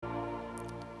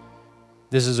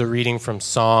This is a reading from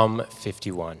Psalm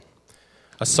 51,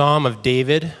 a psalm of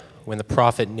David when the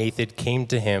prophet Nathan came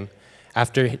to him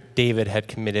after David had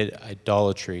committed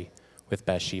idolatry with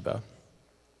Bathsheba.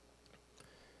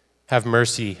 Have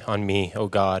mercy on me, O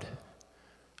God,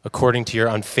 according to your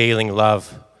unfailing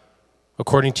love,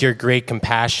 according to your great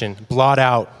compassion. Blot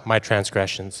out my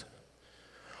transgressions.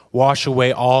 Wash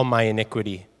away all my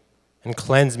iniquity and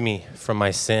cleanse me from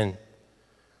my sin.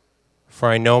 For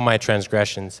I know my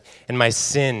transgressions, and my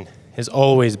sin is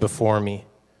always before me.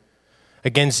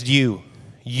 Against you,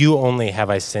 you only have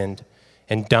I sinned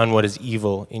and done what is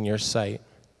evil in your sight.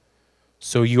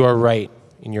 So you are right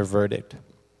in your verdict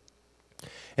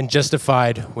and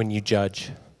justified when you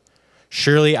judge.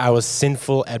 Surely I was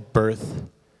sinful at birth,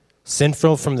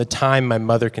 sinful from the time my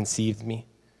mother conceived me.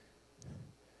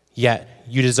 Yet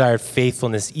you desired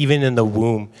faithfulness even in the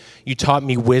womb. You taught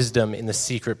me wisdom in the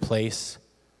secret place.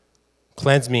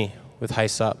 Cleanse me with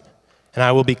hyssop, and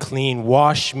I will be clean.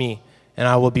 Wash me, and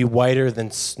I will be whiter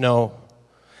than snow.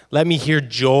 Let me hear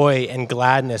joy and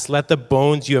gladness. Let the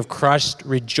bones you have crushed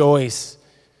rejoice.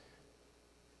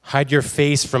 Hide your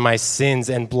face from my sins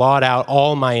and blot out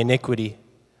all my iniquity.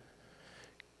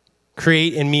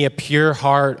 Create in me a pure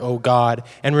heart, O God,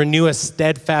 and renew a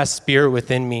steadfast spirit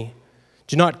within me.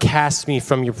 Do not cast me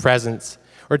from your presence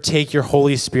or take your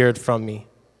Holy Spirit from me.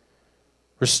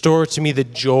 Restore to me the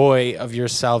joy of your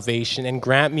salvation and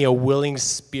grant me a willing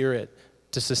spirit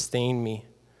to sustain me.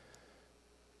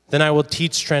 Then I will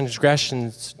teach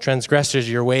transgressors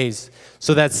your ways,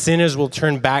 so that sinners will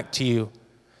turn back to you.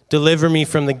 Deliver me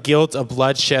from the guilt of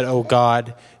bloodshed, O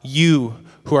God, you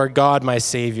who are God, my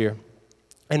Savior.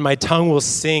 And my tongue will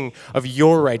sing of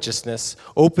your righteousness.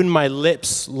 Open my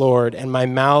lips, Lord, and my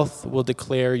mouth will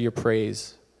declare your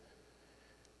praise.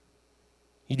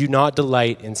 You do not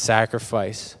delight in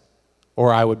sacrifice,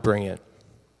 or I would bring it.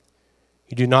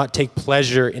 You do not take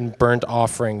pleasure in burnt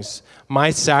offerings.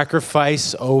 My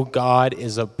sacrifice, O God,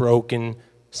 is a broken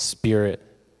spirit,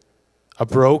 a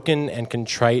broken and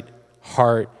contrite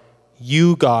heart.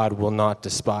 You, God, will not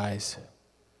despise.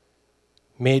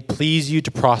 May it please you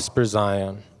to prosper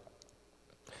Zion,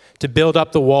 to build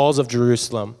up the walls of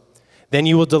Jerusalem. Then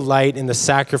you will delight in the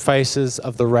sacrifices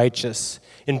of the righteous,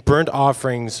 in burnt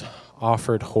offerings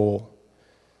offered whole.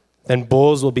 Then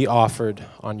bulls will be offered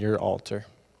on your altar.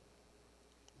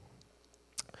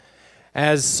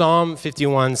 As Psalm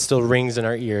 51 still rings in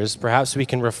our ears, perhaps we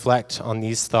can reflect on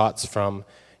these thoughts from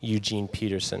Eugene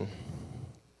Peterson.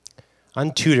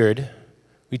 Untutored,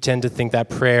 we tend to think that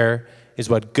prayer is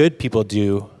what good people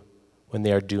do when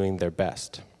they are doing their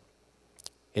best.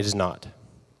 It is not.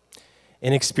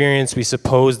 In experience, we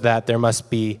suppose that there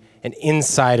must be an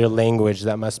insider language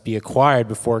that must be acquired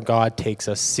before God takes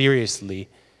us seriously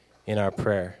in our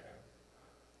prayer.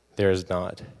 There is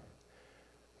not.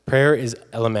 Prayer is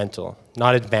elemental,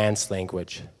 not advanced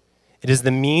language. It is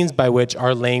the means by which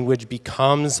our language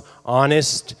becomes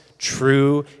honest,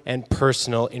 true, and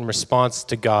personal in response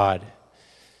to God.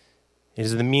 It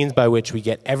is the means by which we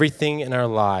get everything in our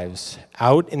lives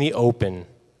out in the open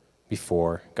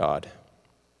before God.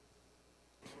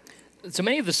 So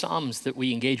many of the Psalms that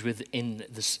we engage with in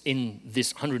this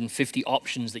 150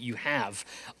 options that you have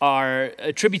are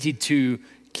attributed to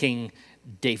King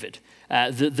David,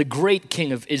 the great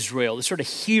king of Israel, the sort of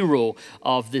hero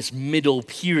of this middle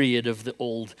period of the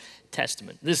Old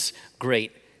Testament, this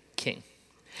great king.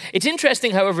 It's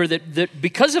interesting, however, that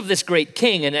because of this great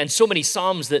king and so many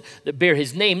psalms that bear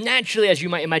his name, naturally, as you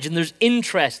might imagine, there's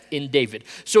interest in David.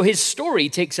 So his story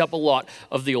takes up a lot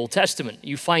of the Old Testament.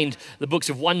 You find the books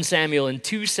of 1 Samuel and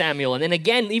 2 Samuel, and then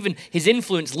again, even his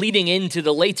influence leading into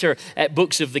the later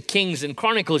books of the Kings and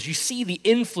Chronicles. You see the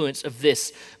influence of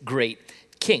this great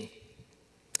king.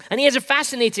 And he has a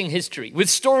fascinating history with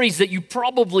stories that you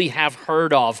probably have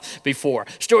heard of before.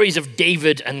 Stories of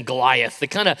David and Goliath, the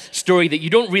kind of story that you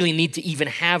don't really need to even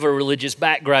have a religious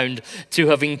background to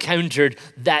have encountered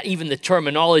that, even the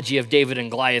terminology of David and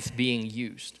Goliath being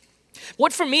used.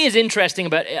 What for me is interesting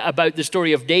about the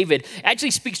story of David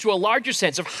actually speaks to a larger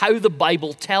sense of how the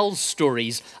Bible tells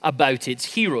stories about its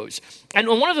heroes. And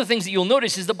one of the things that you'll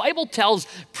notice is the Bible tells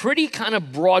pretty kind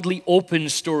of broadly open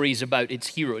stories about its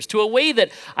heroes to a way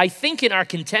that I think in our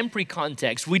contemporary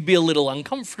context we'd be a little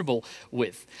uncomfortable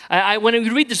with. When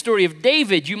you read the story of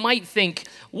David, you might think,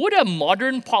 would a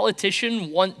modern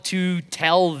politician want to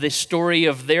tell the story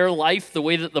of their life the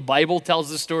way that the Bible tells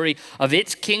the story of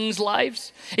its kings'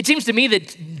 lives? It seems to me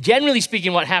that generally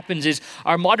speaking what happens is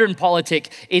our modern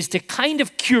politic is to kind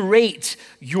of curate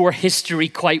your history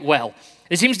quite well.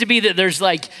 It seems to be that there's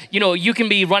like, you can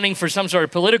be running for some sort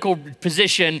of political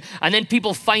position and then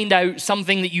people find out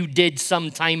something that you did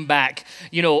some time back,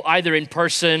 either in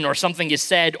person or something you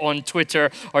said on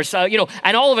Twitter or so,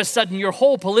 and all of a sudden your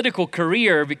whole political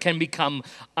career can become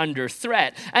under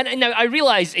threat. And now I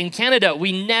realize in Canada,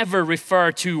 we never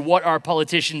refer to what our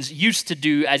politicians used to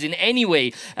do as in any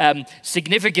way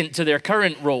significant to their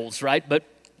current roles, right? But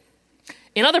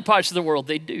in other parts of the world,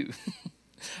 they do.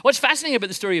 What's fascinating about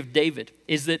the story of David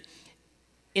is that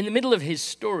in the middle of his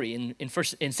story, in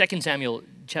 2 Samuel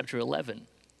chapter 11,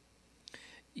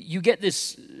 you get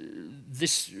this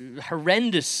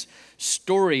horrendous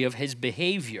story of his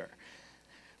behavior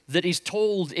that is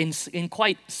told in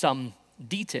quite some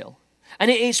detail. And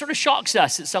it sort of shocks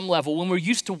us at some level when we're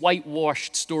used to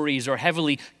whitewashed stories or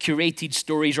heavily curated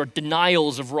stories or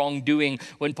denials of wrongdoing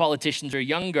when politicians are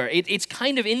younger. It's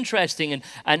kind of interesting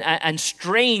and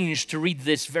strange to read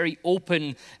this very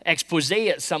open expose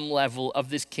at some level of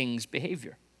this king's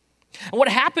behavior. And what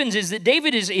happens is that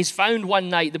David is found one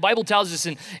night. The Bible tells us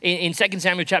in 2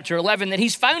 Samuel chapter 11 that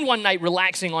he's found one night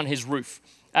relaxing on his roof.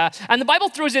 And the Bible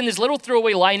throws in this little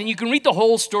throwaway line, and you can read the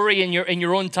whole story in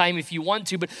your own time if you want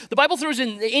to, but the Bible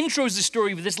intros the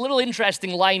story with this little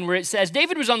interesting line where it says,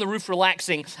 David was on the roof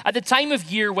relaxing at the time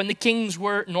of year when the kings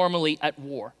were normally at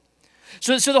war.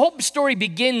 So the whole story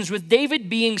begins with David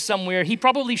being somewhere he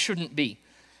probably shouldn't be.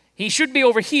 He should be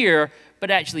over here, but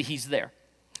actually he's there.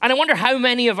 And I wonder how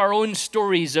many of our own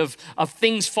stories of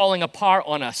things falling apart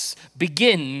on us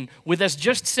begin with us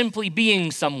just simply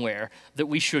being somewhere that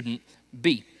we shouldn't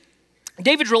be.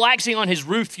 David's relaxing on his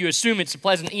roof. You assume it's a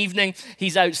pleasant evening.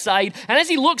 He's outside. And as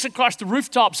he looks across the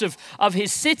rooftops of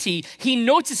his city, he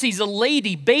notices a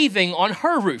lady bathing on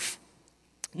her roof.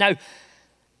 Now,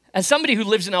 as somebody who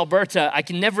lives in Alberta, I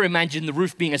can never imagine the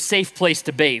roof being a safe place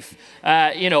to bathe.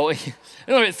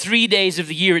 3 days of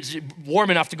the year, it's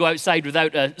warm enough to go outside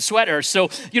without a sweater. So,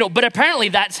 but apparently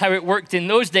that's how it worked in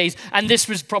those days. And this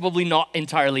was probably not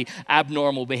entirely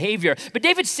abnormal behavior. But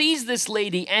David sees this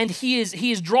lady and he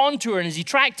is drawn to her and is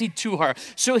attracted to her.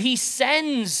 So he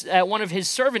sends one of his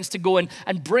servants to go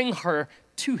and bring her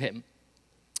to him.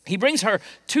 He brings her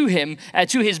to him,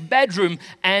 to his bedroom,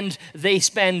 and they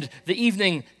spend the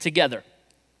evening together.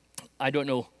 I don't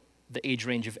know the age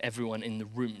range of everyone in the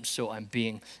room, so I'm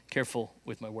being careful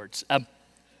with my words.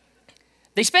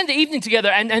 They spend the evening together,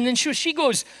 and then she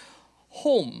goes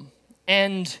home,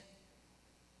 and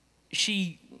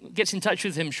she gets in touch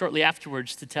with him shortly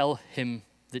afterwards to tell him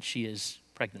that she is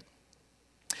pregnant.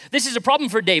 This is a problem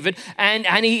for David,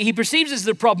 and he perceives this as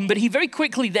a problem, but he very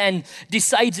quickly then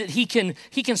decides that he can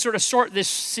sort of sort this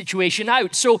situation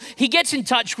out. So he gets in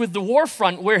touch with the war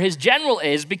front where his general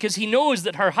is because he knows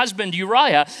that her husband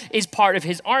Uriah is part of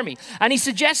his army. And he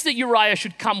suggests that Uriah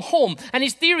should come home. And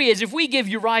his theory is if we give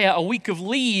Uriah a week of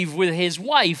leave with his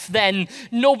wife, then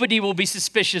nobody will be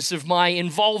suspicious of my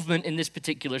involvement in this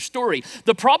particular story.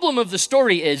 The problem of the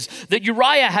story is that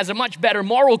Uriah has a much better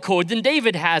moral code than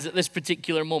David has at this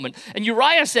particular moment. And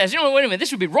Uriah says, wait a minute,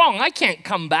 this would be wrong. I can't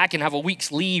come back and have a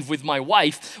week's leave with my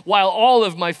wife while all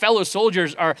of my fellow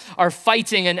soldiers are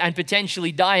fighting and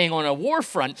potentially dying on a war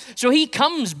front. So he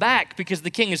comes back because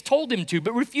the king has told him to,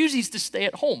 but refuses to stay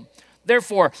at home,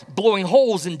 therefore blowing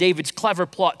holes in David's clever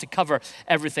plot to cover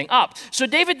everything up. So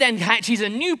David then hatches a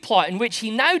new plot in which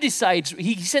he now decides,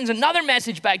 he sends another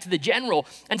message back to the general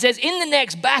and says, in the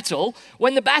next battle,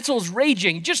 when the battle's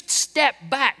raging, just step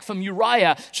back from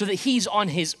Uriah so that he's on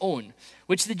his own,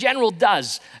 which the general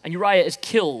does, and Uriah is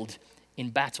killed in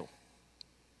battle.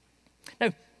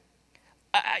 Now,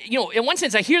 in one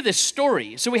sense, I hear this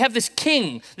story. So we have this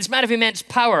king, this man of immense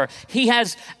power. He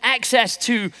has access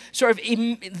to sort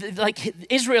of, like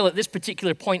Israel at this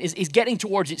particular point is getting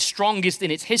towards its strongest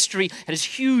in its history. It has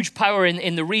huge power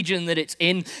in the region that it's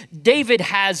in. David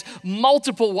has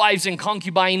multiple wives and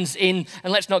concubines and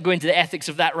let's not go into the ethics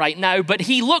of that right now, but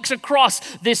he looks across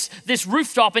this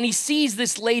rooftop and he sees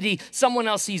this lady, someone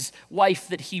else's wife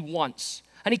that he wants.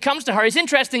 And he comes to her. It's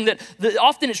interesting that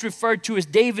often it's referred to as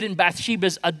David and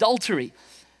Bathsheba's adultery.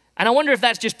 And I wonder if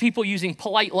that's just people using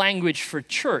polite language for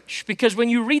church. Because when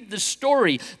you read the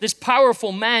story, this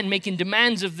powerful man making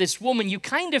demands of this woman, you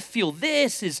kind of feel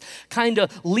this is kind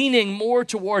of leaning more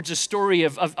towards a story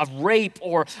of rape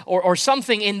or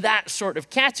something in that sort of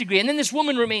category. And then this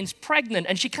woman remains pregnant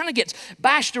and she kind of gets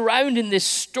bashed around in this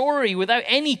story without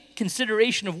any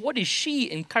consideration of what is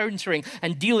she encountering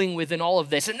and dealing with in all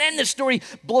of this. And then the story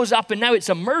blows up and now it's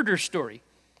a murder story.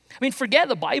 I mean, forget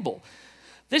the Bible.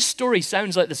 This story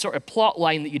sounds like the sort of plot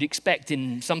line that you'd expect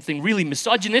in something really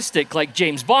misogynistic like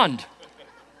James Bond.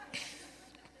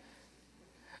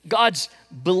 God's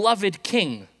beloved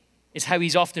king is how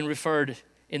he's often referred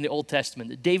in the Old Testament,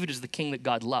 that David is the king that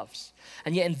God loves.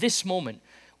 And yet in this moment,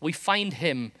 we find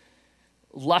him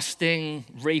lusting,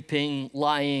 raping,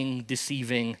 lying,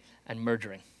 deceiving, and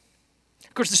murdering.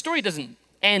 Of course, the story doesn't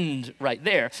end right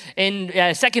there. In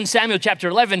 2 Samuel chapter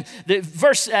 11,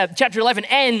 chapter 11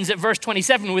 ends at verse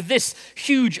 27 with this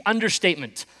huge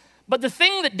understatement. But the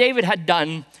thing that David had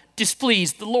done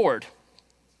displeased the Lord.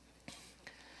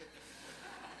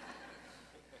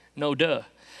 No duh.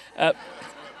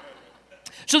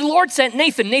 So the Lord sent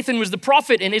Nathan. Nathan was the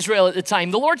prophet in Israel at the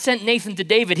time. The Lord sent Nathan to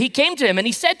David. He came to him and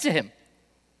he said to him,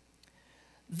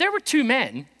 there were two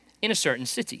men in a certain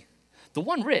city, the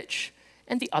one rich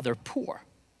and the other poor.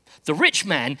 The rich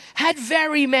man had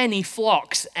very many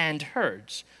flocks and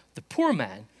herds. The poor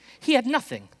man, he had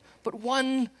nothing but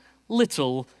one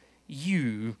little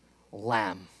ewe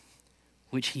lamb,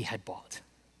 which he had bought.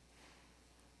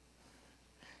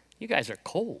 You guys are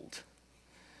cold.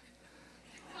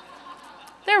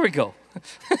 There we go.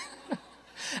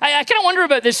 I kind of wonder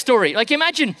about this story. Like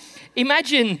imagine,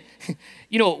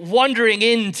 wandering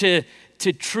into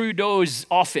Trudeau's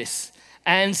office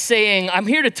and saying, I'm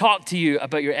here to talk to you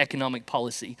about your economic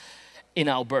policy in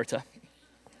Alberta.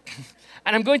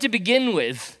 And I'm going to begin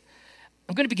with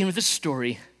a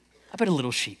story about a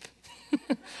little sheep.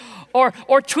 Or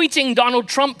tweeting Donald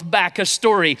Trump back a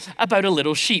story about a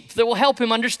little sheep that will help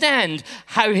him understand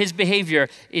how his behavior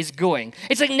is going.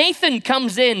 It's like Nathan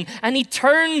comes in and he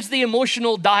turns the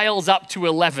emotional dials up to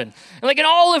 11. And like in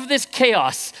all of this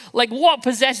chaos, like what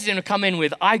possesses him to come in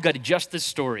with, I got just this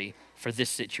story for this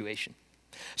situation.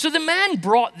 So the man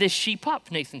brought this sheep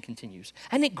up, Nathan continues,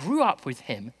 and it grew up with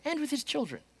him and with his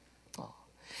children. Oh.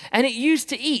 And it used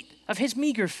to eat of his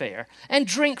meager fare and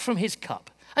drink from his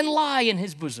cup and lie in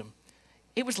his bosom.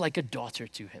 It was like a daughter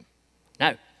to him.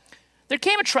 Now, there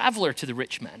came a traveler to the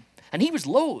rich man, and he was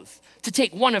loath to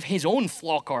take one of his own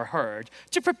flock or herd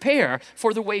to prepare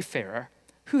for the wayfarer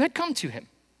who had come to him.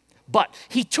 But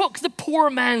he took the poor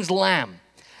man's lamb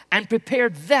and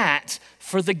prepared that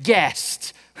for the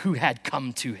guest who had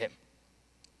come to him.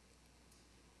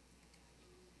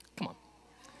 Come on.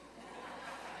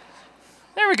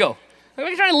 There we go.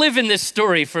 We're trying to live in this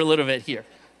story for a little bit here.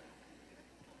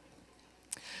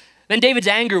 Then David's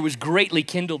anger was greatly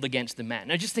kindled against the man.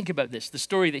 Now just think about this, the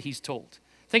story that he's told.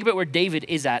 Think about where David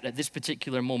is at this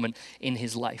particular moment in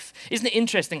his life. Isn't it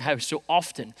interesting how so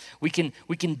often we can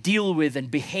deal with and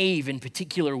behave in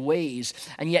particular ways,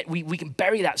 and yet we can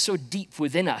bury that so deep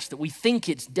within us that we think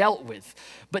it's dealt with.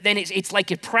 But then it's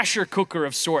like a pressure cooker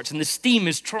of sorts, and the steam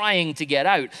is trying to get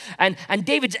out. And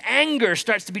David's anger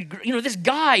starts to be, this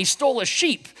guy stole a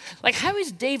sheep. Like how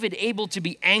is David able to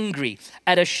be angry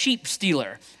at a sheep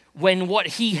stealer when what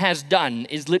he has done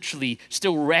is literally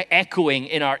still echoing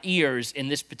in our ears in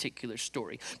this particular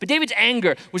story? But David's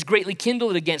anger was greatly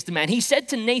kindled against the man. He said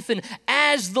to Nathan,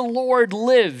 as the Lord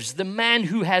lives, the man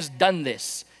who has done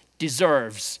this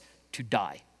deserves to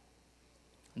die.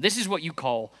 This is what you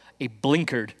call a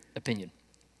blinkered opinion.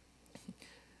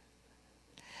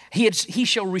 He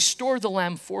shall restore the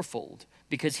lamb fourfold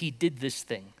because he did this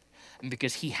thing and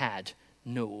because he had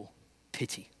no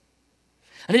pity.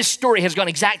 And this story has gone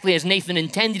exactly as Nathan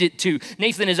intended it to.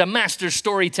 Nathan is a master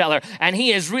storyteller, and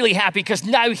he is really happy because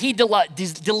now he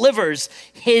delivers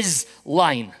his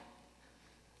line.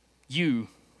 You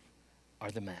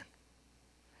are the man.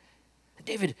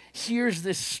 David hears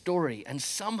this story and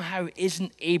somehow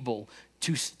isn't able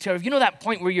to that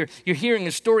point where you're hearing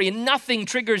a story and nothing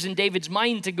triggers in David's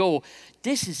mind to go,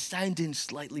 this is sounding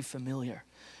slightly familiar.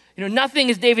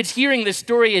 Nothing as David's hearing this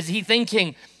story is he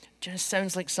thinking, just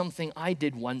sounds like something I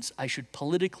did once. I should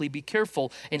politically be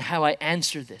careful in how I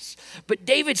answer this. But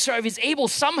David sort of is able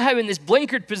somehow in this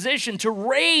blinkered position to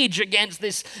rage against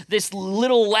this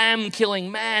little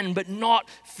lamb-killing man, but not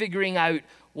figuring out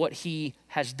what he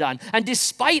has done. And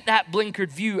despite that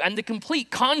blinkered view and the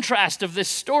complete contrast of this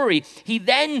story, he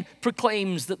then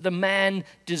proclaims that the man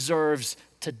deserves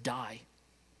to die.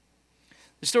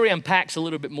 The story unpacks a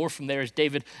little bit more from there as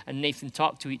David and Nathan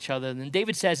talk to each other. And then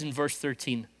David says in verse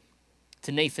 13,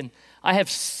 to Nathan, I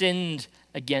have sinned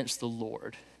against the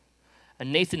Lord.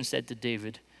 And Nathan said to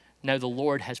David, now the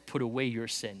Lord has put away your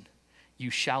sin. You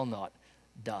shall not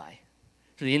die.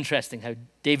 It's really interesting how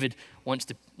David wants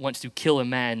to kill a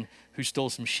man who stole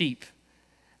some sheep.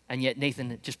 And yet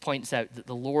Nathan just points out that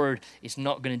the Lord is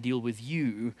not going to deal with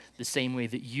you the same way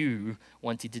that you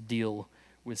wanted to deal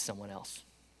with someone else.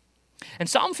 And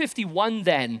Psalm 51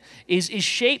 then is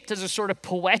shaped as a sort of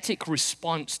poetic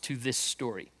response to this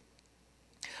story.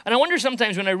 And I wonder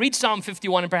sometimes when I read Psalm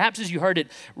 51, and perhaps as you heard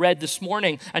it read this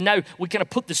morning, and now we kind of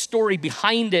put the story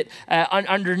behind it,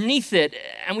 underneath it,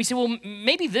 and we say, well,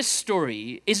 maybe this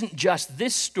story isn't just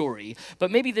this story, but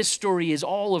maybe this story is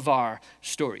all of our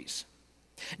stories.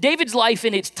 David's life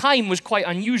in its time was quite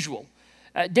unusual.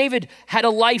 David had a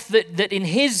life that in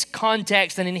his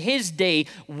context and in his day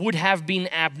would have been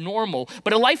abnormal,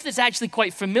 but a life that's actually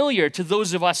quite familiar to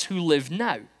those of us who live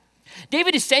now.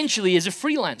 David essentially is a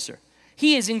freelancer.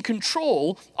 He is in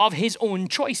control of his own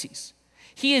choices.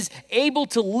 He is able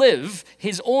to live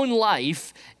his own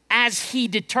life as he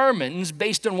determines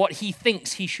based on what he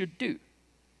thinks he should do.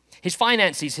 His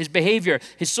finances, his behavior,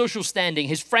 his social standing,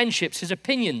 his friendships, his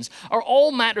opinions are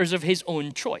all matters of his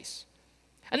own choice.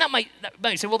 And that might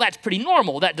say, well, that's pretty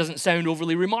normal. That doesn't sound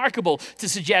overly remarkable to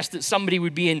suggest that somebody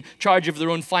would be in charge of their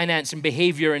own finance and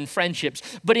behavior and friendships.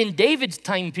 But in David's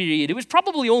time period, it was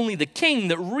probably only the king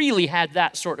that really had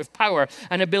that sort of power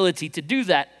and ability to do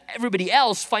that. Everybody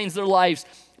else finds their lives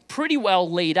pretty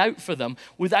well laid out for them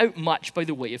without much by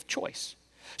the way of choice.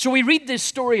 So we read this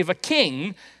story of a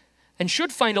king and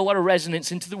should find a lot of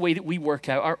resonance into the way that we work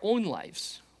out our own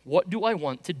lives. What do I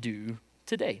want to do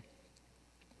today?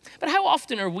 But how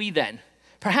often are we then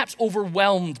perhaps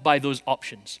overwhelmed by those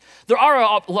options? There are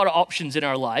a lot of options in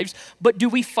our lives, but do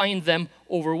we find them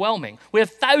overwhelming? We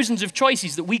have thousands of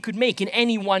choices that we could make in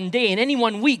any one day. In any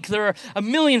one week, there are a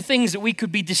million things that we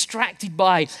could be distracted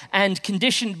by and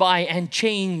conditioned by and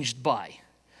changed by.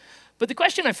 But the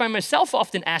question I find myself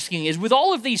often asking is, with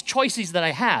all of these choices that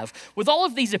I have, with all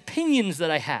of these opinions that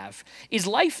I have, is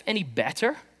life any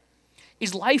better?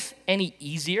 Is life any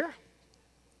easier?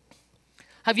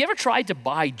 Have you ever tried to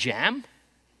buy jam?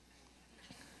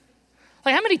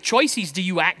 Like, how many choices do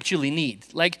you actually need?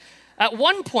 Like, at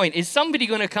one point, is somebody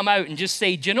going to come out and just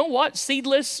say, do you know what,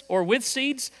 seedless or with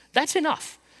seeds, that's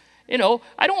enough. You know,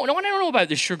 I don't want to know about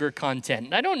the sugar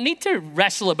content. I don't need to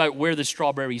wrestle about where the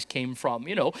strawberries came from,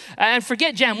 you know. And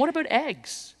forget jam, what about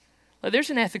eggs? Well, there's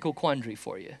an ethical quandary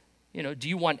for you. You know, do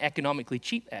you want economically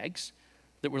cheap eggs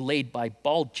that were laid by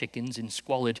bald chickens in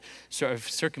squalid sort of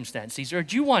circumstances, or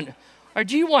do you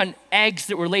want eggs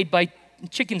that were laid by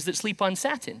chickens that sleep on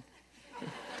satin?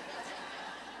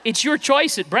 It's your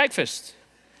choice at breakfast.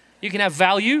 You can have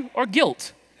value or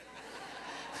guilt.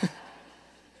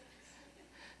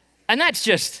 And that's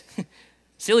just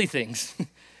silly things.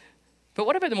 But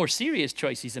what about the more serious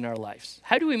choices in our lives?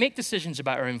 How do we make decisions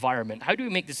about our environment? How do we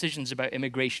make decisions about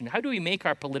immigration? How do we make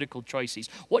our political choices?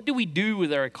 What do we do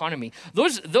with our economy?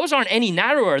 Those aren't any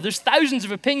narrower. There's thousands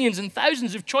of opinions and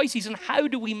thousands of choices, and how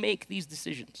do we make these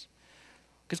decisions?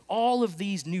 Because all of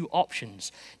these new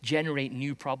options generate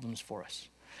new problems for us.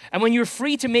 And when you're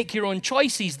free to make your own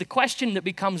choices, the question that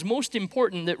becomes most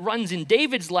important, that runs in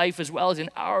David's life as well as in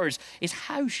ours, is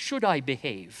how should I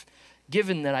behave,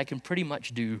 given that I can pretty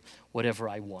much do whatever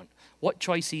I want? What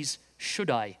choices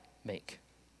should I make?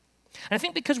 And I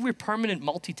think because we're permanent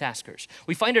multitaskers,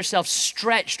 we find ourselves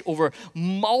stretched over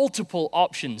multiple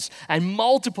options and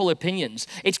multiple opinions.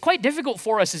 It's quite difficult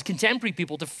for us as contemporary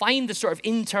people to find the sort of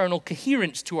internal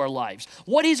coherence to our lives.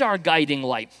 What is our guiding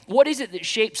light? What is it that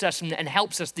shapes us and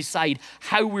helps us decide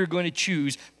how we're going to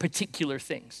choose particular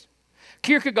things?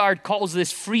 Kierkegaard calls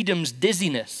this freedom's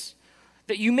dizziness.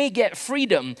 That you may get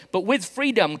freedom, but with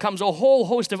freedom comes a whole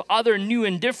host of other new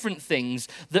and different things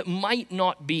that might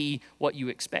not be what you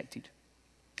expected.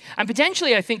 And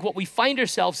potentially, I think what we find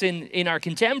ourselves in our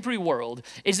contemporary world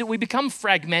is that we become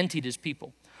fragmented as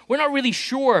people. We're not really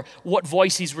sure what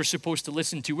voices we're supposed to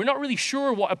listen to. We're not really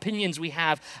sure what opinions we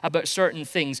have about certain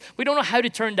things. We don't know how to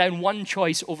turn down one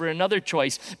choice over another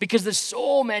choice because there's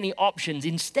so many options.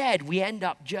 Instead, we end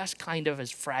up just kind of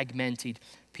as fragmented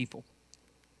people.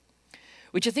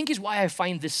 Which I think is why I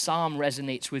find this psalm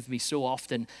resonates with me so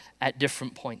often at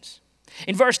different points.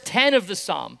 In verse 10 of the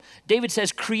psalm, David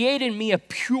says, "Create in me a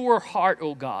pure heart,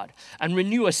 O God, and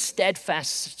renew a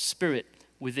steadfast spirit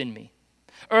within me."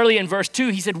 Early in verse 2,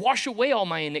 he said, "Wash away all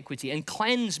my iniquity and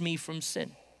cleanse me from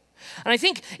sin." And I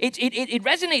think it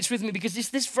resonates with me because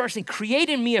this verse, "Create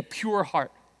in me a pure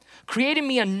heart, create in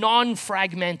me a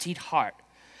non-fragmented heart,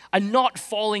 a not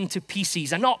falling to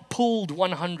pieces, a not pulled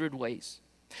 100 ways."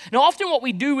 Now, often what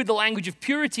we do with the language of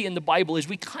purity in the Bible is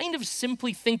we kind of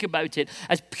simply think about it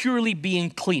as purely being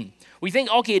clean. We think,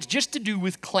 okay, it's just to do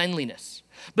with cleanliness.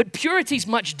 But purity is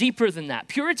much deeper than that.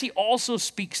 Purity also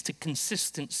speaks to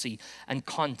consistency and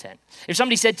content. If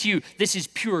somebody said to you, "This is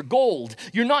pure gold,"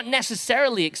 you're not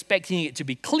necessarily expecting it to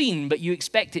be clean, but you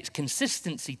expect its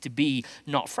consistency to be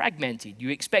not fragmented. You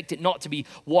expect it not to be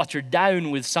watered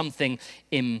down with something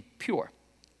impure.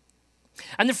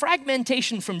 And the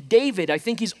fragmentation from David, I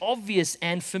think, is obvious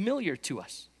and familiar to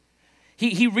us.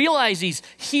 He realizes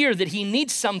here that he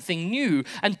needs something new.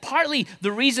 And partly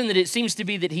the reason that it seems to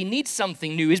be that he needs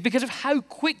something new is because of how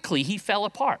quickly he fell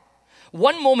apart.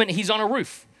 One moment he's on a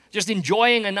roof, just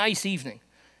enjoying a nice evening.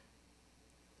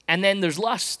 And then there's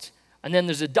lust, and then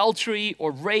there's adultery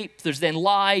or rape, there's then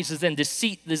lies, there's then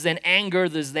deceit, there's then anger,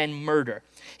 there's then murder.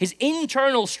 His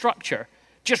internal structure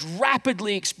just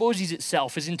rapidly exposes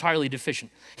itself as entirely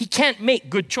deficient. He can't make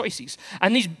good choices.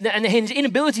 And his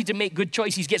inability to make good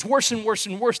choices gets worse and worse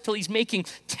and worse till he's making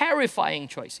terrifying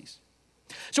choices.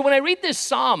 So when I read this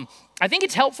psalm, I think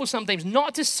it's helpful sometimes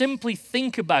not to simply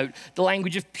think about the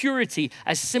language of purity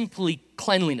as simply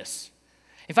cleanliness.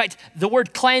 In fact, the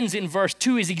word cleanse in verse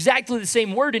 2 is exactly the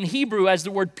same word in Hebrew as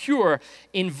the word pure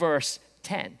in verse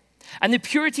 10. And the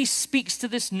purity speaks to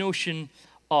this notion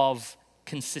of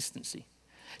consistency.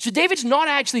 So David's not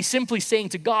actually simply saying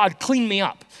to God, clean me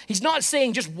up. He's not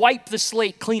saying just wipe the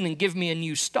slate clean and give me a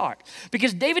new start.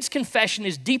 Because David's confession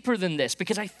is deeper than this.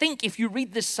 Because I think if you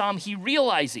read this psalm, he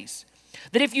realizes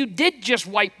that if you did just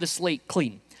wipe the slate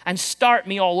clean and start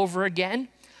me all over again,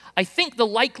 I think the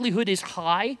likelihood is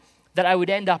high that I would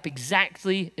end up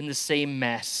exactly in the same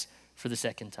mess for the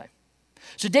second time.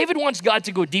 So David wants God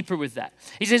to go deeper with that.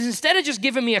 He says, instead of just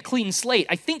giving me a clean slate,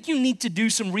 I think you need to do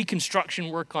some reconstruction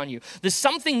work on you. There's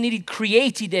something needed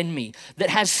created in me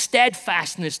that has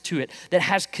steadfastness to it, that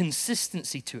has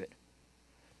consistency to it.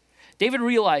 David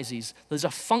realizes there's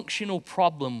a functional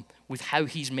problem with how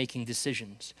he's making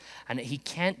decisions, and that he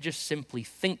can't just simply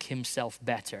think himself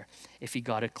better if he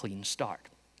got a clean start.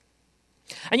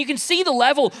 And you can see the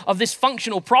level of this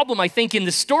functional problem, I think, in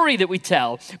the story that we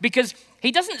tell, because he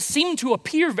doesn't seem to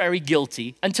appear very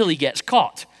guilty until he gets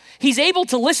caught. He's able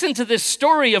to listen to this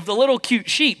story of the little cute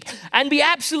sheep and be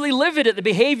absolutely livid at the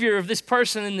behavior of this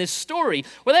person in this story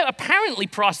without apparently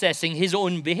processing his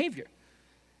own behavior.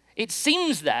 It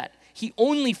seems that he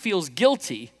only feels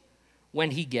guilty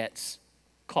when he gets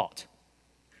caught.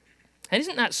 And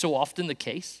isn't that so often the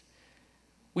case?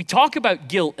 We talk about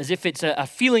guilt as if it's a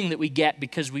feeling that we get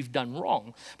because we've done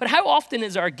wrong. But how often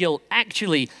is our guilt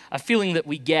actually a feeling that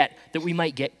we get that we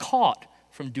might get caught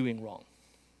from doing wrong?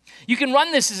 You can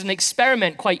run this as an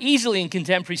experiment quite easily in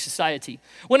contemporary society.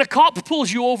 When a cop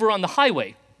pulls you over on the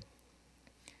highway,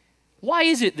 why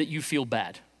is it that you feel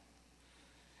bad?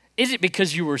 Is it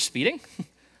because you were speeding?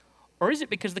 Or is it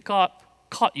because the cop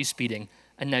caught you speeding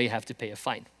and now you have to pay a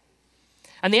fine?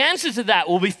 And the answer to that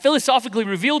will be philosophically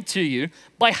revealed to you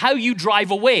by how you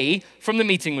drive away from the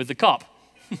meeting with the cop.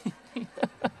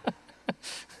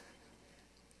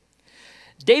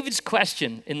 David's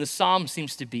question in the psalm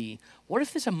seems to be, what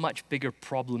if there's a much bigger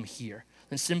problem here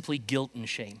than simply guilt and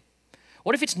shame?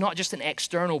 What if it's not just an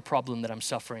external problem that I'm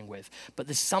suffering with, but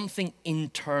there's something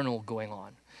internal going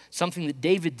on, something that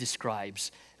David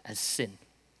describes as sin?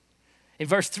 In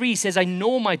verse 3, he says, I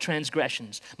know my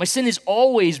transgressions. My sin is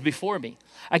always before me.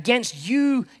 Against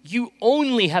you, you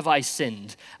only have I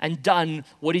sinned and done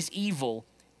what is evil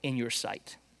in your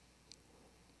sight.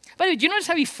 By the way, do you notice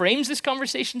how he frames this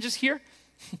conversation just here?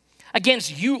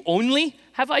 Against you only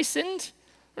have I sinned?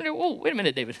 Whoa, wait a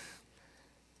minute, David.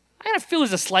 I kind of feel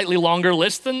there's a slightly longer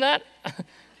list than that.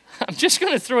 I'm just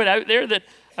going to throw it out there that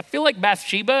I feel like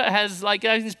Bathsheba has, I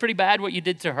think it's pretty bad what you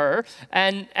did to her,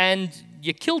 and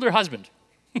you killed her husband.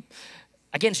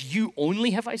 Against you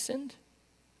only have I sinned?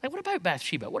 What about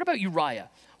Bathsheba? What about Uriah?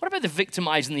 What about the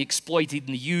victimized and the exploited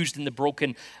and the used and the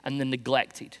broken and the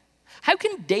neglected? How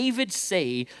can David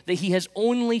say that he has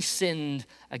only sinned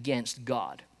against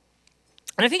God?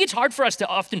 And I think it's hard for us to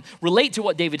often relate to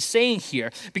what David's saying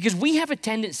here because we have a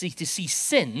tendency to see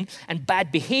sin and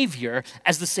bad behavior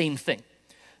as the same thing.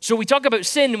 So we talk about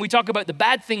sin and we talk about the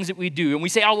bad things that we do and we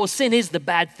say, oh, well, sin is the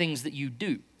bad things that you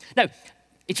do. Now,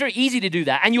 it's very easy to do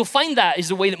that, and you'll find that is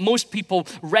the way that most people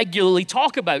regularly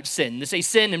talk about sin. They say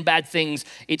sin and bad things,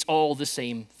 it's all the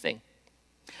same thing.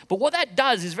 But what that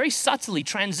does is very subtly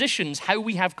transitions how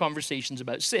we have conversations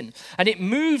about sin, and it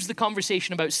moves the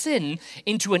conversation about sin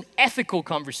into an ethical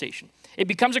conversation. It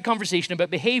becomes a conversation about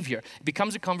behavior. It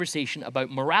becomes a conversation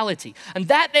about morality. And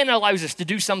that then allows us to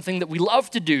do something that we love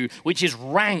to do, which is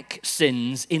rank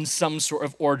sins in some sort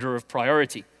of order of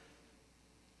priority.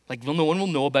 Like, well, no one will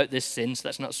know about this sin, so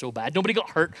that's not so bad. Nobody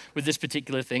got hurt with this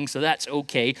particular thing, so that's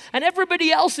okay. And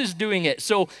everybody else is doing it,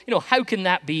 so, how can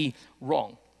that be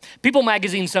wrong? People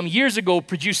magazine some years ago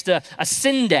produced a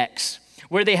Sindex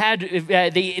where they had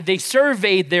they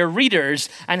surveyed their readers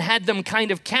and had them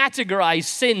kind of categorize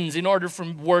sins in order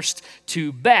from worst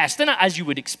to best. And as you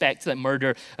would expect, that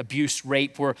murder, abuse,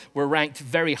 rape were ranked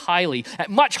very highly,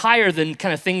 much higher than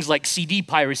kind of things like CD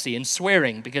piracy and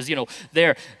swearing, because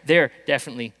they're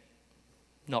definitely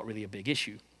not really a big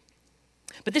issue.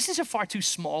 But this is a far too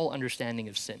small understanding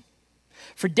of sin.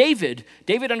 For David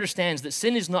understands that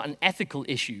sin is not an ethical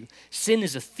issue. Sin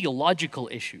is a theological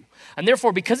issue. And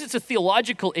therefore, because it's a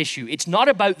theological issue, it's not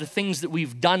about the things that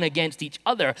we've done against each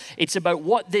other. It's about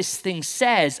what this thing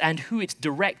says and who it's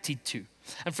directed to.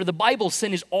 And for the Bible,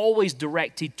 sin is always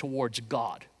directed towards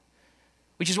God,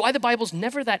 which is why the Bible's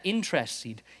never that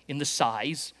interested in the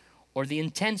size or the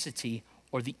intensity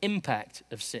or the impact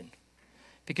of sin.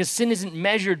 Because sin isn't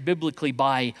measured biblically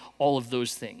by all of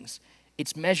those things.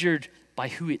 It's measured by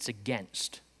who it's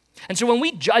against. And so when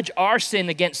we judge our sin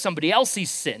against somebody else's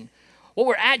sin, what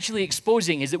we're actually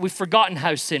exposing is that we've forgotten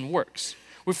how sin works.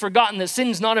 We've forgotten that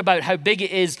sin's not about how big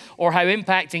it is or how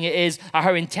impacting it is or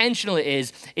how intentional it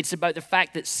is. It's about the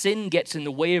fact that sin gets in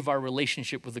the way of our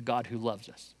relationship with the God who loves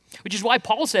us. Which is why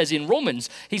Paul says in Romans,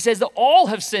 he says that all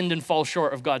have sinned and fall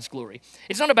short of God's glory.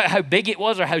 It's not about how big it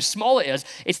was or how small it is.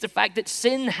 It's the fact that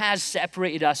sin has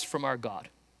separated us from our God.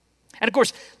 And of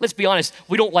course, let's be honest,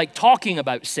 we don't like talking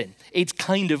about sin. It's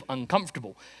kind of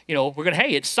uncomfortable. You know, we're going,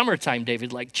 hey, it's summertime,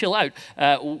 David, like chill out.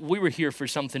 We were here for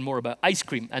something more about ice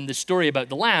cream. And the story about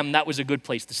the lamb, that was a good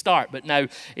place to start. But now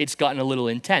it's gotten a little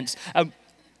intense.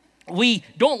 We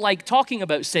don't like talking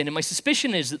about sin. And my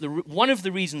suspicion is that one of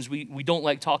the reasons we don't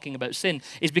like talking about sin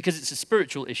is because it's a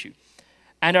spiritual issue.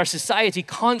 And our society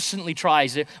constantly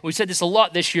tries, we've said this a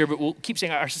lot this year, but we'll keep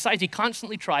saying our society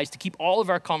constantly tries to keep all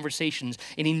of our conversations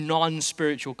in a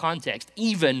non-spiritual context,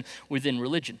 even within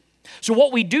religion. So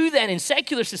what we do then in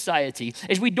secular society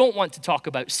is we don't want to talk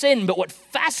about sin, but what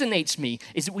fascinates me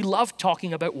is that we love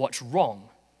talking about what's wrong.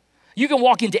 You can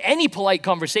walk into any polite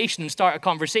conversation and start a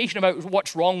conversation about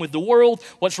what's wrong with the world,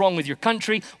 what's wrong with your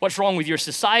country, what's wrong with your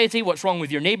society, what's wrong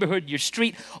with your neighborhood, your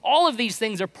street. All of these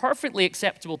things are perfectly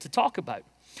acceptable to talk about.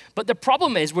 But the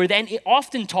problem is we're then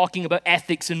often talking about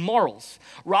ethics and morals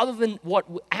rather than what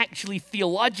actually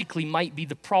theologically might be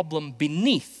the problem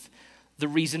beneath the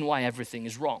reason why everything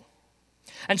is wrong.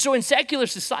 And so in secular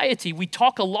society, we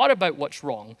talk a lot about what's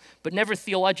wrong, but never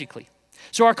theologically.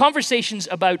 So our conversations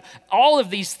about all of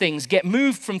these things get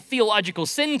moved from theological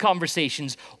sin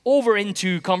conversations over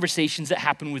into conversations that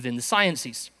happen within the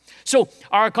sciences. So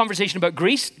our conversation about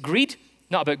greed,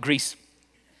 not about Greece.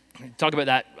 Talk about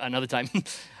that another time.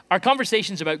 Our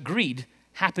conversations about greed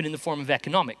happen in the form of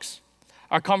economics.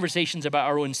 Our conversations about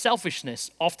our own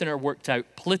selfishness often are worked out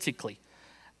politically.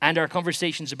 And our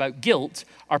conversations about guilt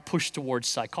are pushed towards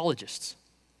psychologists.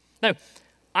 Now,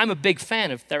 I'm a big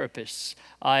fan of therapists.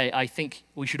 I think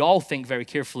we should all think very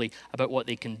carefully about what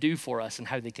they can do for us and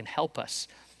how they can help us.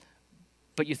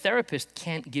 But your therapist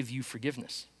can't give you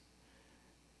forgiveness.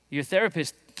 Your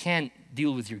therapist can't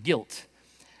deal with your guilt.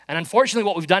 And unfortunately,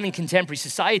 what we've done in contemporary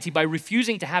society, by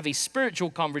refusing to have a spiritual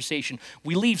conversation,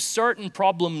 we leave certain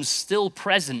problems still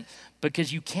present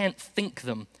because you can't think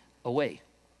them away.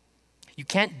 You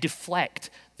can't deflect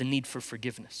the need for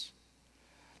forgiveness.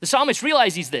 The psalmist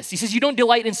realizes this. He says, you don't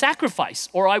delight in sacrifice,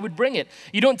 or I would bring it.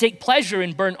 You don't take pleasure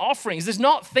in burnt offerings. There's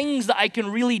not things that I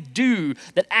can really do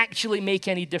that actually make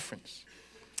any difference.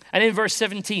 And in verse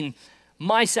 17,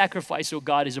 my sacrifice, O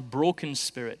God, is a broken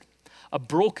spirit. A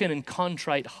broken and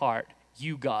contrite heart,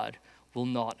 you, God, will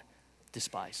not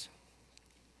despise.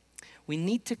 We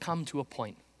need to come to a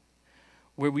point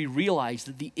where we realize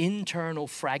that the internal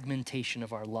fragmentation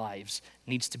of our lives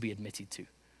needs to be admitted to.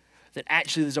 That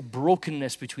actually there's a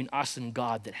brokenness between us and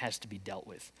God that has to be dealt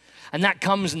with. And that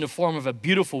comes in the form of a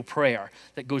beautiful prayer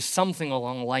that goes something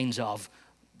along the lines of,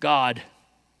 God,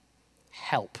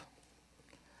 help.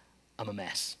 I'm a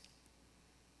mess.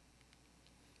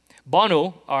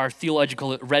 Bono, our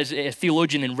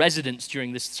theologian in residence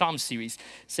during this Psalm series,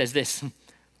 says this: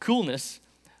 coolness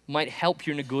might help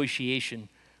your negotiation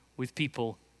with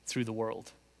people through the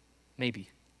world. Maybe.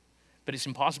 But it's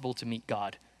impossible to meet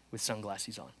God with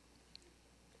sunglasses on.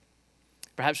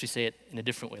 Perhaps we say it in a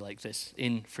different way like this.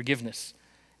 In forgiveness,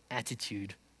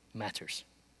 attitude matters.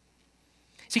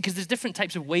 See, because there's different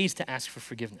types of ways to ask for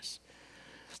forgiveness.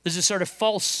 There's a sort of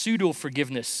false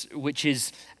pseudo-forgiveness, which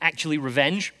is actually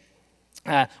revenge.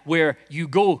 Where you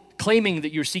go claiming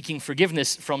that you're seeking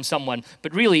forgiveness from someone,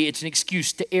 but really it's an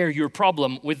excuse to air your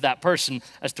problem with that person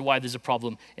as to why there's a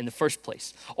problem in the first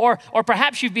place. Or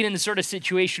perhaps you've been in the sort of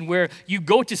situation where you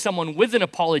go to someone with an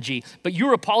apology, but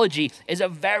your apology is a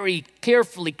very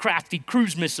carefully crafted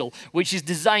cruise missile, which is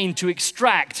designed to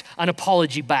extract an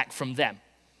apology back from them.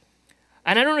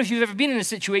 And I don't know if you've ever been in a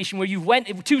situation where you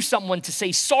went to someone to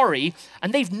say sorry,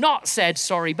 and they've not said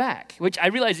sorry back, which I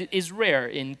realize it is rare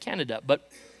in Canada, but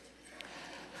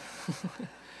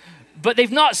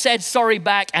they've not said sorry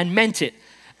back and meant it.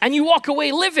 And you walk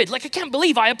away livid, like, I can't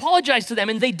believe I apologized to them,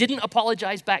 and they didn't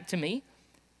apologize back to me.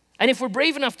 And if we're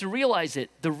brave enough to realize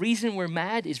it, the reason we're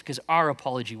mad is because our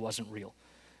apology wasn't real,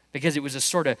 because it was a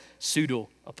sort of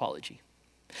pseudo-apology.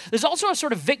 There's also a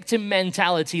sort of victim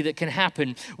mentality that can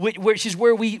happen, which is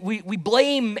where we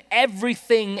blame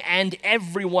everything and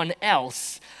everyone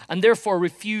else, and therefore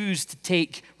refuse to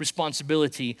take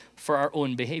responsibility for our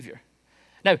own behavior.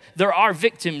 Now, there are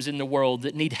victims in the world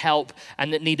that need help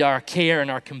and that need our care and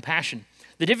our compassion.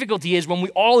 The difficulty is when we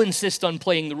all insist on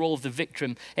playing the role of the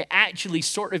victim, it actually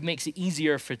sort of makes it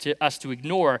easier for us to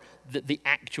ignore the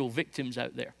actual victims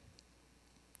out there.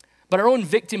 But our own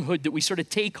victimhood that we sort of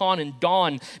take on and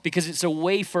don because it's a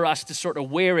way for us to sort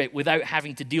of wear it without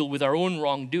having to deal with our own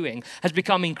wrongdoing has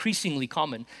become increasingly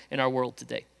common in our world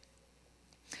today.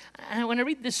 And when I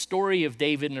read this story of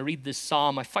David and I read this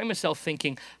psalm, I find myself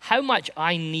thinking how much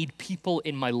I need people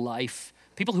in my life,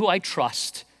 people who I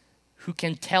trust, who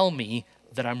can tell me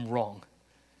that I'm wrong.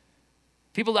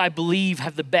 People that I believe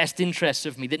have the best interests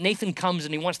of me, that Nathan comes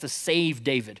and he wants to save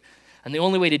David. And the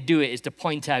only way to do it is to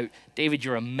point out, David,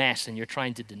 you're a mess and you're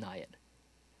trying to deny it.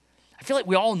 I feel like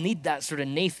we all need that sort of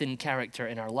Nathan character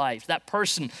in our lives, that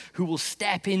person who will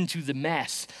step into the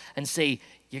mess and say,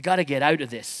 you got to get out of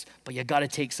this, but you got to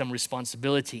take some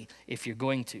responsibility if you're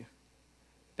going to.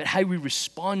 But how we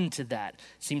respond to that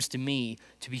seems to me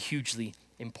to be hugely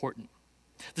important.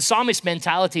 The psalmist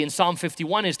mentality in Psalm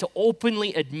 51 is to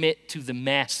openly admit to the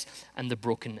mess and the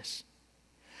brokenness.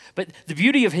 But the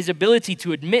beauty of his ability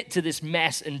to admit to this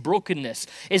mess and brokenness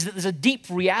is that there's a deep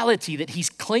reality that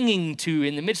he's clinging to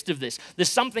in the midst of this.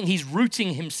 There's something he's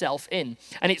rooting himself in.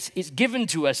 And it's given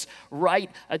to us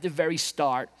right at the very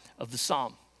start of the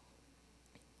psalm.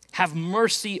 Have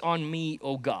mercy on me,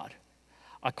 O God,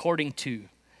 according to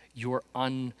your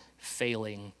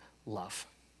unfailing love.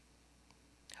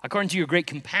 According to your great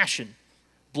compassion,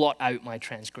 blot out my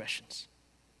transgressions.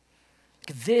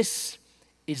 This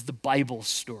is the Bible's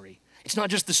story. It's not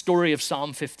just the story of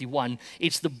Psalm 51,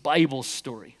 it's the Bible's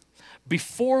story.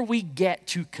 Before we get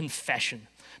to confession,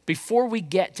 before we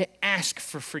get to ask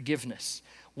for forgiveness,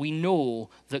 we know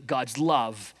that God's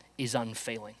love is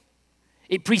unfailing.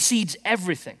 It precedes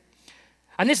everything.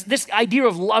 And this idea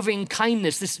of loving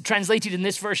kindness, this translated in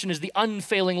this version as the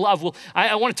unfailing love. Well,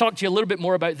 I want to talk to you a little bit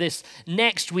more about this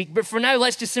next week. But for now,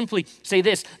 let's just simply say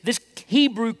this. This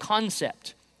Hebrew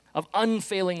concept of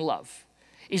unfailing love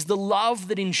is the love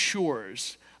that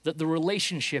ensures that the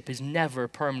relationship is never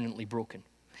permanently broken,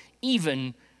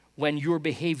 even when your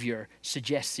behavior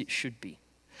suggests it should be.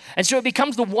 And so it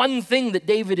becomes the one thing that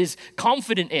David is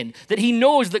confident in, that he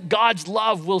knows that God's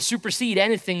love will supersede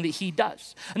anything that he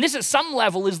does. And this at some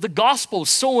level is the gospel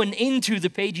sewn into the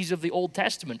pages of the Old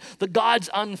Testament, that God's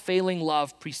unfailing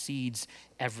love precedes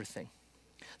everything.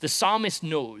 The psalmist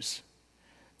knows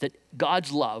that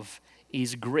God's love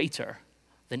is greater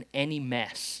than any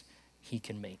mess he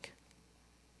can make.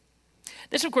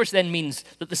 This, of course, then means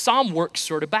that the psalm works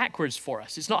sort of backwards for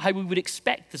us. It's not how we would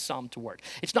expect the psalm to work.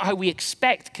 It's not how we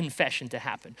expect confession to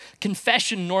happen.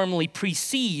 Confession normally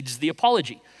precedes the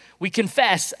apology. We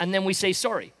confess and then we say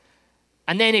sorry.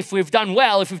 And then if we've done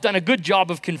well, if we've done a good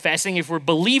job of confessing, if we're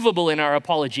believable in our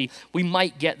apology, we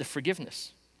might get the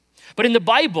forgiveness. But in the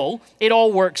Bible, it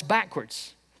all works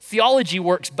backwards. Theology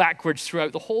works backwards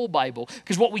throughout the whole Bible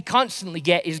because what we constantly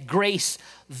get is grace,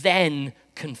 then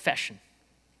confession.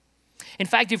 In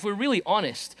fact, if we're really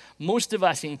honest, most of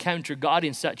us encounter God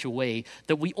in such a way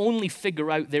that we only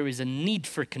figure out there is a need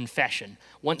for confession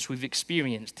once we've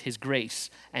experienced his grace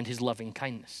and his loving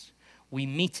kindness. We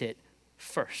meet it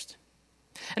first.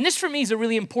 And this for me is a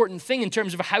really important thing in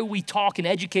terms of how we talk and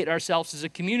educate ourselves as a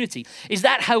community. Is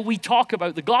that how we talk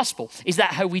about the gospel? Is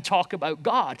that how we talk about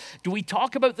God? Do we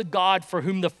talk about the God for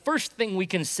whom the first thing we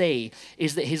can say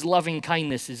is that his loving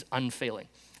kindness is unfailing?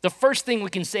 The first thing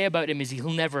we can say about him is he'll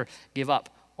never give up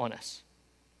on us.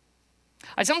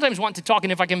 I sometimes want to talk,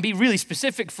 and if I can be really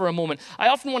specific for a moment, I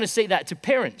often want to say that to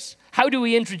parents. How do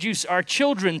we introduce our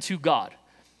children to God?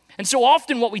 And so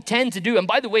often what we tend to do, and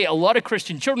by the way, a lot of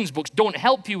Christian children's books don't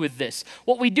help you with this.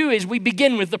 What we do is we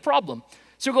begin with the problem.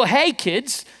 So we go, hey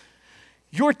kids,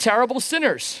 you're terrible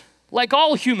sinners, like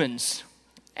all humans,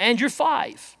 and you're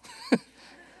 5.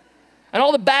 And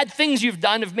all the bad things you've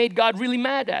done have made God really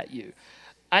mad at you.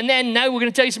 And then now we're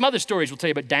going to tell you some other stories. We'll tell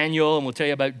you about Daniel, and we'll tell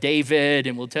you about David,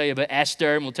 and we'll tell you about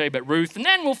Esther, and we'll tell you about Ruth. And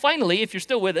then we'll finally, if you're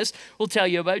still with us, we'll tell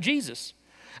you about Jesus.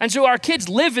 And so our kids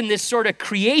live in this sort of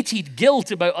created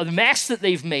guilt about the mess that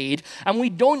they've made, and we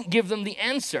don't give them the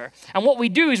answer. And what we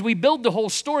do is we build the whole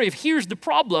story of here's the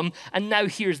problem, and now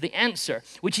here's the answer,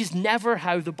 which is never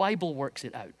how the Bible works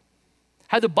it out.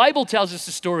 How the Bible tells us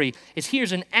the story is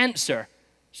here's an answer.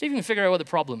 See if you can figure out what the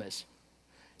problem is.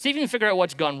 See if you can figure out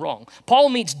what's gone wrong. Paul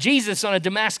meets Jesus on a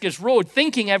Damascus road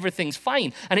thinking everything's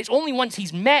fine. And it's only once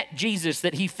he's met Jesus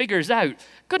that he figures out,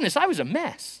 goodness, I was a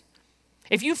mess.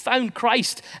 If you found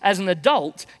Christ as an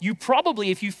adult, you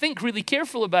probably, if you think really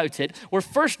careful about it, were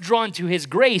first drawn to his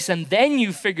grace, and then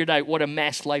you figured out what a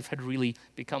mess life had really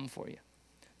become for you.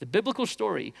 The biblical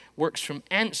story works from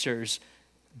answers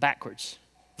backwards.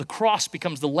 The cross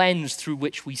becomes the lens through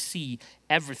which we see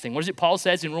everything. What is it Paul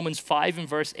says in Romans 5 and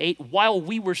verse 8? While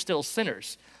we were still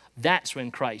sinners, that's when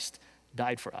Christ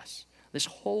died for us. This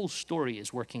whole story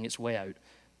is working its way out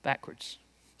backwards.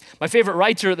 My favorite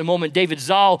writer at the moment, David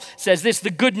Zahl, says this: the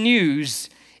good news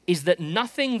is that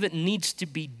nothing that needs to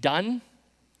be done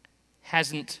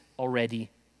hasn't already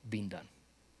been done.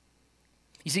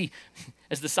 You see,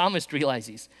 as the psalmist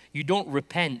realizes, you don't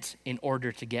repent in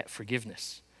order to get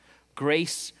forgiveness.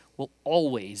 Grace will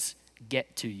always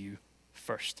get to you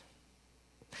first.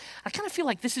 I kind of feel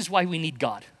like this is why we need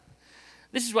God.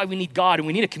 This is why we need God, and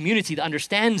we need a community that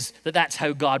understands that that's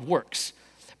how God works.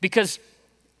 Because,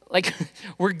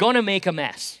 we're going to make a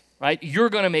mess, right? You're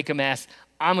going to make a mess.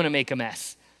 I'm going to make a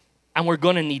mess. And we're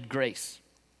going to need grace.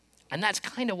 And that's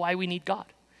kind of why we need God.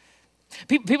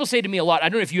 People say to me a lot, I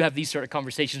don't know if you have these sort of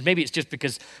conversations. Maybe it's just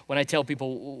because when I tell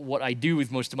people what I do with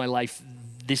most of my life,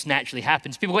 this naturally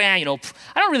happens. People go, I don't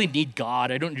really need God.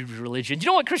 I don't need religion. Do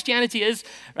you know what Christianity is?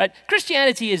 Right?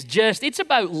 Christianity is it's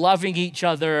about loving each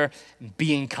other and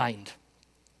being kind.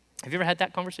 Have you ever had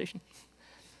that conversation?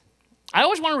 I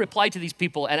always want to reply to these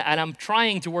people, and I'm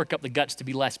trying to work up the guts to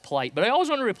be less polite, but I always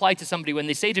want to reply to somebody when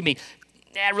they say to me,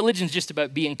 religion's just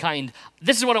about being kind.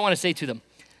 This is what I want to say to them.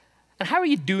 And how are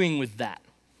you doing with that?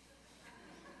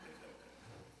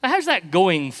 How's that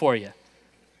going for you?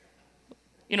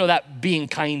 You know, that being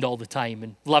kind all the time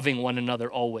and loving one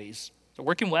another always. Is it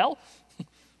working well?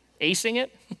 Acing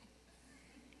it?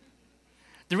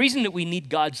 The reason that we need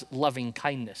God's loving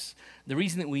kindness, the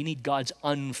reason that we need God's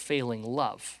unfailing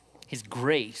love, his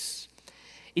grace,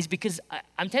 is because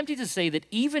I'm tempted to say that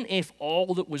even if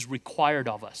all that was required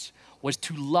of us was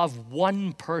to love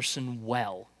one person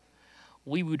well,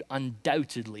 we would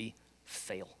undoubtedly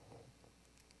fail.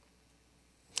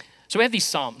 So we have these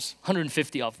Psalms,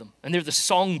 150 of them, and they're the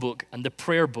songbook and the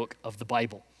prayer book of the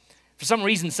Bible. For some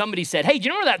reason, somebody said, hey, do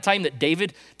you remember that time that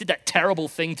David did that terrible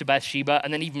thing to Bathsheba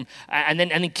and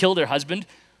then killed her husband?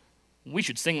 We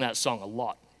should sing that song a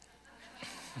lot.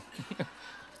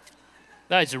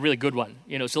 That's a really good one,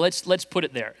 so let's put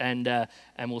it there and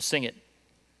we'll sing it.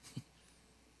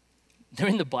 They're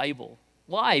in the Bible.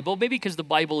 Why? Well, maybe because the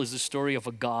Bible is the story of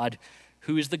a God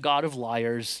who is the God of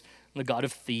liars, and the God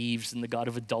of thieves, and the God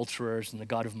of adulterers, and the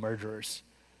God of murderers.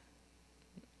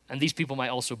 And these people might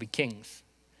also be kings.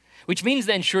 Which means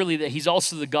then surely that he's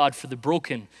also the God for the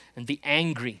broken, and the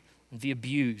angry, and the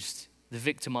abused, the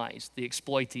victimized, the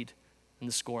exploited, and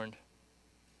the scorned.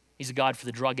 He's a God for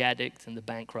the drug addict and the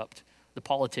bankrupt, the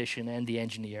politician and the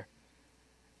engineer.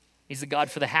 He's the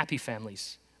God for the happy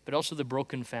families, but also the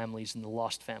broken families and the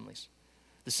lost families.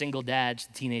 The single dads,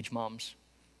 the teenage moms,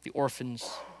 the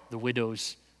orphans, the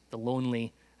widows, the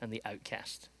lonely, and the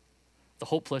outcast. The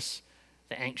hopeless,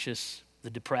 the anxious, the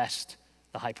depressed,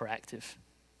 the hyperactive.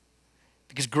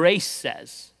 Because grace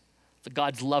says that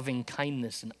God's loving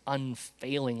kindness and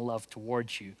unfailing love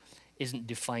towards you isn't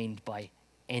defined by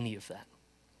any of that.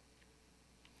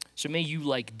 So may you,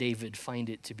 like David, find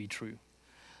it to be true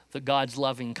that God's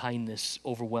loving kindness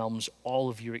overwhelms all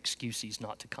of your excuses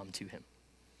not to come to him.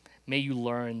 May you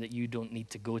learn that you don't need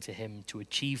to go to him to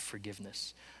achieve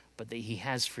forgiveness, but that he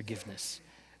has forgiveness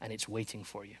and it's waiting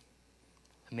for you.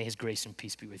 And may his grace and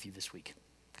peace be with you this week.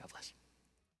 God bless.